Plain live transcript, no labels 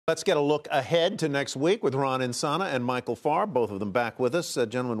Let's get a look ahead to next week with Ron Insana and Michael Farr, both of them back with us.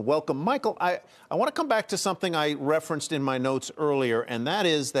 Gentlemen, welcome. Michael, I want to come back to something I referenced in my notes earlier, and that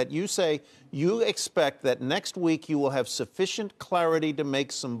is that you say you expect that next week you will have sufficient clarity to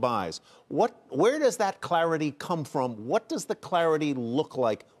make some buys. Where does that clarity come from? What does the clarity look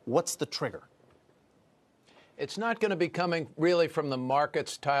like? What's the trigger? It's not going to be coming really from the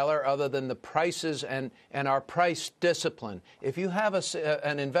markets, Tyler, other than the prices and our price discipline. If you have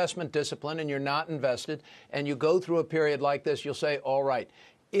an investment discipline and you're not invested and you go through a period like this, you'll say, all right,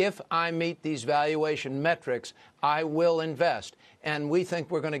 if I meet these valuation metrics, I will invest. And we think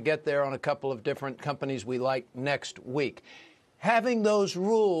we're going to get there on a couple of different companies we like next week. Having those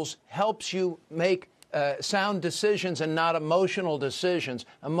rules helps you make sound decisions and not emotional decisions.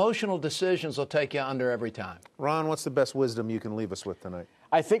 Emotional decisions will take you under every time. Ron, what's the best wisdom you can leave us with tonight?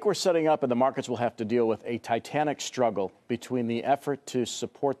 I think we're setting up, and the markets will have to deal with a titanic struggle between the effort to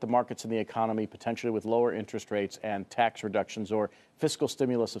support the markets and the economy, potentially with lower interest rates and tax reductions or fiscal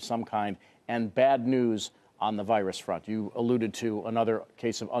stimulus of some kind, and bad news on the virus front. You alluded to another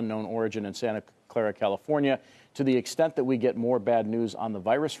case of unknown origin in Santa Clara, California. To the extent that we get more bad news on the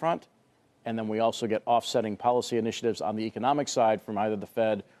virus front, and then we also get offsetting policy initiatives on the economic side from either the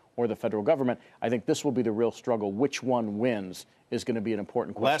Fed or the federal government, I think this will be the real struggle. Which one wins is going to be an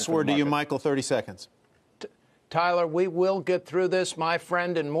important question. Last word to you, Michael, 30 seconds. Tyler, we will get through this. My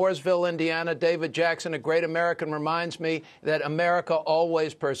friend in Mooresville, Indiana, David Jackson, a great American, reminds me that America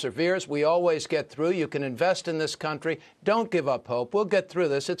always perseveres. We always get through. You can invest in this country. Don't give up hope. We'll get through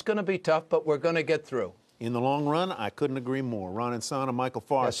this. It's going to be tough, but we're going to get through. In the long run, I couldn't agree more. Ron Insana, Michael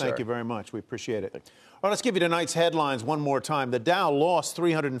Farr, yes, thank you very much. We appreciate it. All right, let's give you tonight's headlines one more time. The Dow lost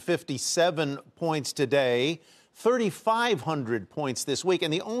 357 points today, 3,500 points this week.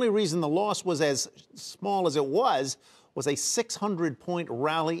 And the only reason the loss was as small as it was a 600-point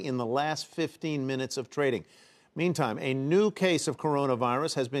rally in the last 15 minutes of trading. Meantime, a new case of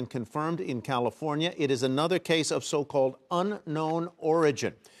coronavirus has been confirmed in California. It is another case of so-called unknown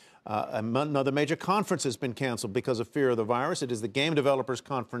origin. Another major conference has been canceled because of fear of the virus. It is the Game Developers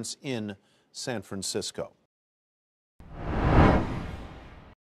Conference in San Francisco.